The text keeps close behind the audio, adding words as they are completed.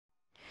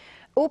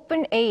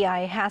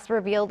OpenAI has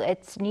revealed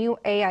its new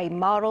AI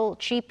model,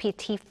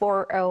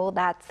 GPT-4o,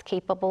 that's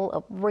capable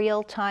of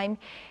real-time,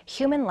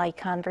 human-like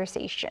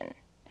conversation.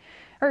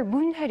 Our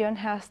Moon Hye-ryeon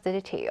has the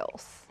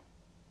details.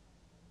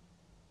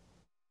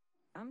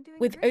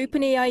 With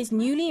OpenAI's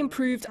newly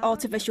improved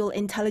artificial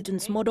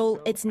intelligence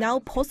model, it's now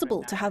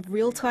possible to have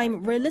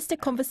real-time,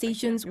 realistic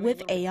conversations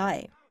with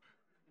AI.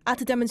 At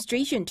a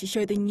demonstration to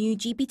show the new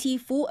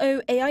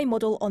GPT-4o AI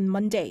model on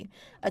Monday,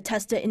 a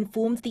tester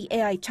informed the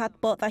AI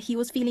chatbot that he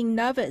was feeling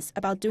nervous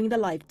about doing the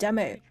live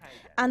demo,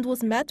 and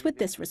was met with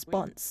this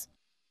response.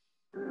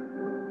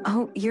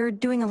 Oh, you're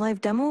doing a live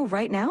demo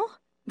right now?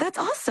 That's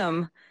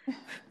awesome!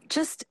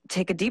 Just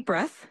take a deep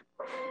breath.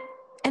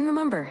 And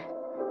remember,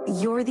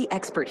 you're the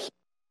expert here.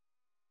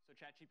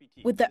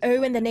 With the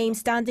O in the name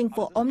standing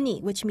for omni,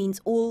 which means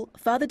all,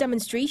 further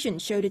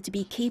demonstrations showed it to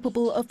be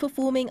capable of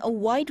performing a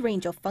wide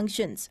range of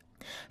functions,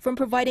 from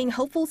providing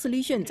helpful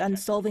solutions and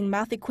solving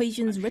math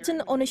equations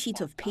written on a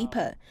sheet of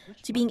paper,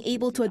 to being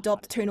able to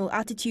adopt tonal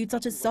attitudes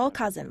such as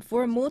sarcasm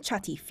for a more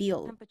chatty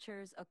feel.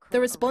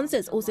 The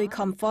responses also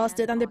come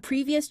faster than the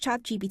previous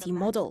ChatGPT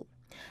model.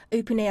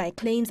 OpenAI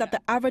claims that the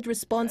average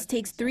response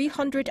takes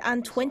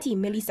 320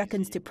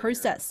 milliseconds to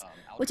process,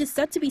 which is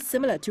said to be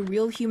similar to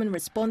real human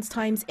response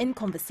times in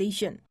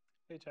conversation.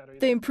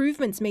 The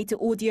improvements made to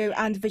audio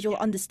and visual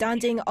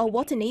understanding are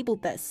what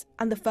enabled this,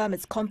 and the firm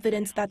is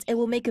confident that it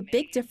will make a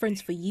big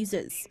difference for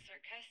users.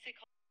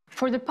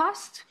 For the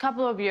past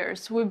couple of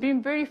years, we've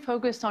been very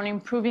focused on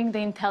improving the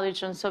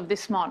intelligence of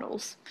these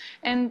models,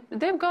 and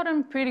they've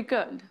gotten pretty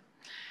good.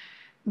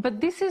 But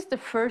this is the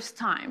first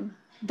time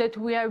that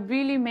we are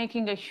really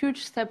making a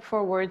huge step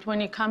forward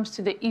when it comes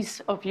to the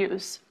ease of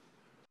use.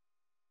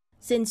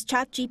 Since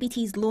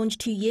ChatGPT's launch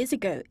 2 years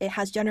ago, it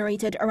has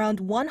generated around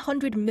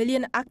 100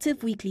 million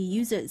active weekly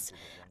users,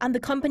 and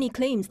the company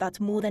claims that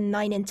more than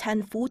 9 in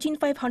 10 Fortune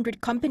 500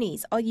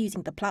 companies are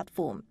using the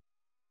platform.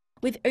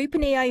 With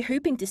OpenAI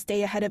hoping to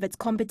stay ahead of its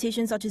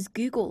competition such as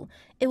Google,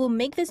 it will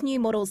make this new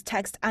model's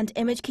text and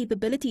image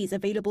capabilities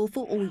available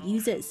for all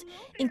users,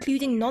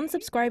 including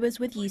non-subscribers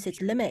with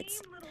usage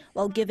limits,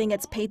 while giving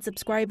its paid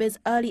subscribers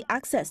early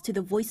access to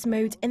the voice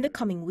mode in the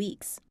coming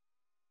weeks.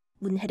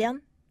 Moon Hye-ryeon,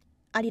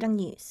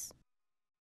 아리랑뉴스.